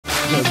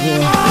Kicker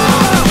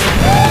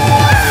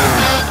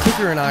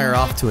and I are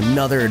off to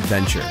another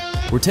adventure.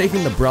 We're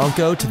taking the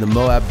Bronco to the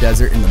Moab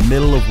desert in the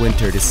middle of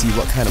winter to see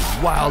what kind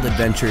of wild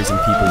adventures and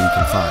people we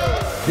can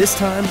find. This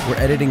time, we're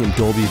editing in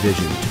Dolby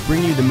Vision to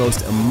bring you the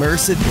most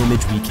immersive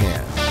image we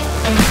can.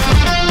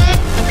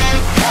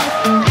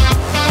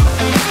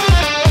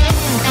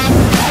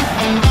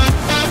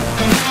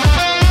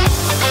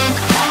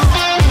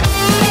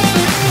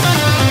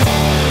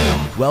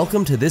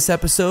 Welcome to this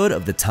episode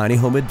of the Tiny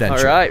Home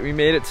Adventure. All right, we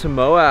made it to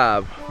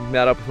Moab. We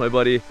met up with my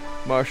buddy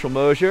Marshall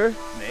Mosier.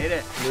 Made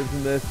it. Lives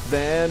in this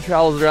van,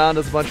 travels around,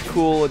 does a bunch of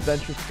cool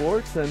adventure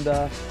sports, and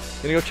gonna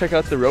go check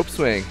out the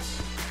Ropeswing.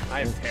 I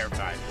am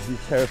terrified.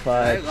 He's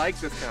terrified. I like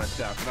this kind of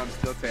stuff, but I'm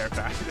still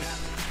terrified.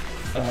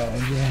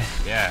 Oh yeah.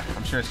 Yeah,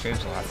 I'm sure it's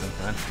changed a lot since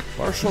then.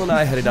 Marshall and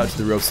I headed out to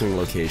the Ropeswing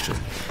location.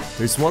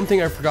 There's one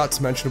thing I forgot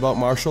to mention about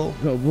Marshall.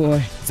 Oh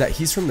boy. Is that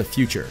he's from the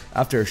future.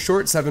 After a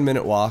short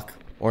 7-minute walk,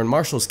 or in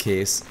Marshall's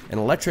case, an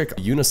electric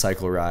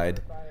unicycle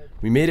ride,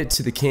 we made it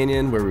to the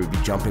canyon where we would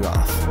be jumping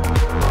off.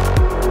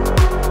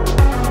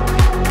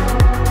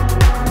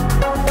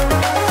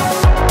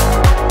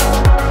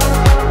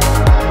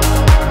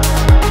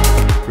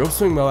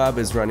 Ropeswing Moab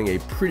is running a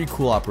pretty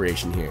cool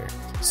operation here.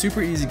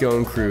 Super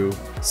easygoing crew,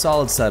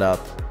 solid setup,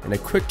 and a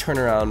quick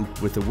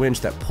turnaround with a winch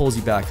that pulls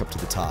you back up to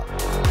the top.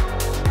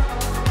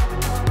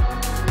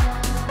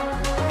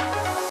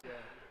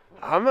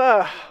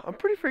 I'm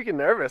pretty freaking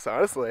nervous,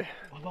 honestly.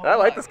 I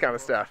like this kind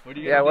of stuff.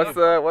 Yeah, what's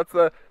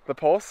the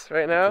pulse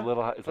right now?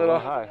 It's a little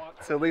high.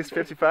 It's at least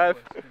 55.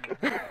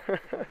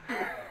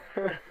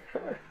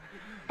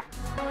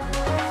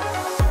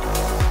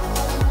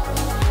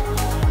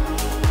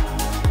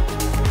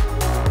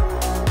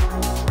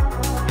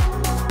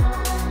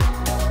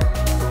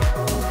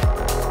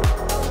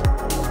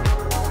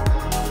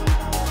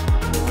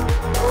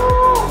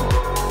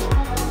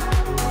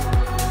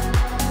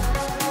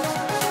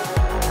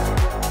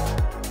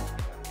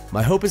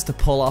 My hope is to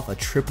pull off a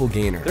triple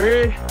gainer.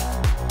 3,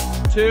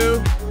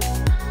 2,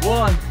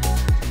 1.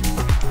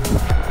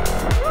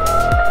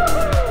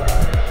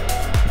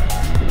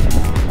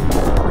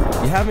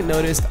 If you haven't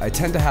noticed, I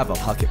tend to have a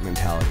bucket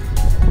mentality.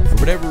 For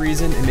whatever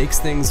reason, it makes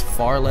things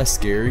far less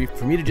scary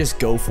for me to just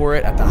go for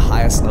it at the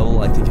highest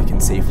level I think I can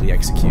safely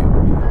execute.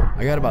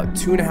 I got about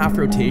 2.5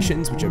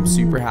 rotations, which I'm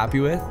super happy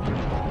with.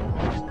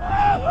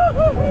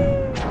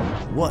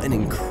 What an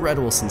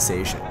incredible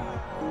sensation.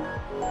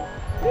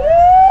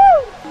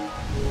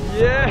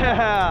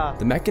 Yeah!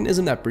 The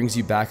mechanism that brings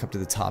you back up to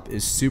the top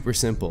is super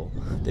simple.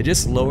 They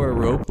just lower a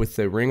rope with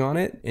the ring on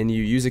it, and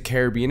you use a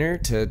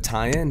carabiner to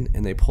tie in,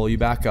 and they pull you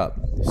back up.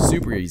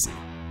 Super easy.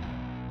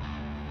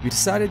 We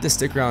decided to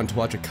stick around to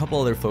watch a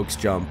couple other folks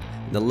jump,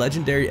 and the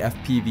legendary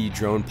FPV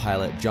drone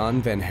pilot John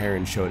Van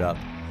Haren showed up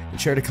and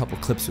shared a couple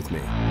clips with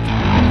me.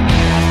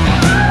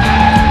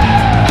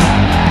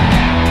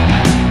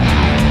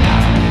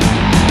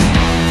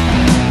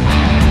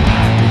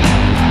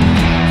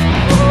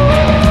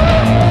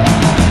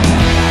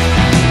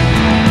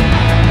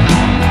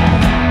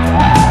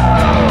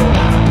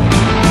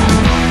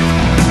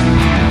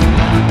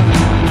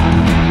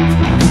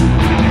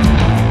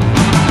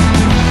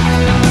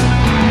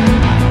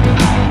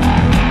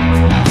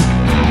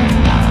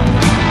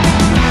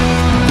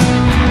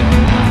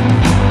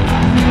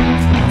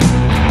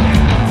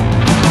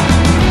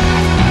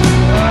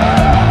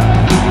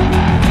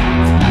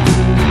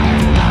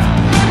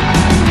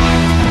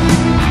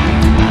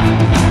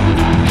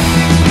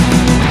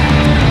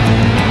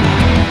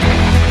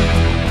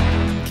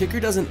 Kicker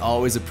doesn't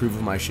always approve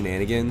of my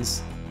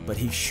shenanigans, but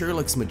he sure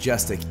looks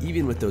majestic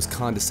even with those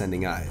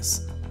condescending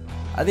eyes.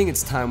 I think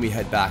it's time we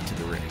head back to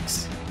the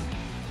rigs.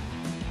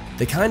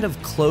 The kind of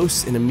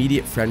close and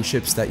immediate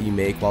friendships that you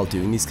make while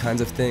doing these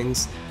kinds of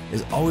things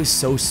is always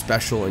so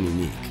special and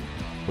unique.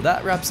 Well,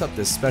 that wraps up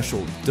this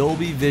special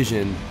Dolby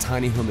Vision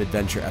Tiny Home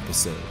Adventure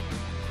episode.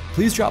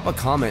 Please drop a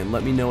comment and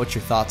let me know what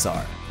your thoughts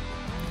are.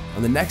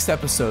 On the next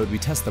episode, we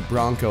test the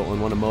Bronco on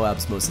one of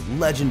Moab's most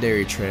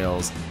legendary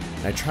trails,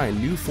 and I try a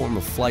new form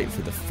of flight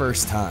for the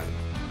first time.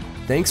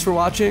 Thanks for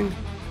watching,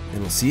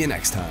 and we'll see you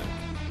next time.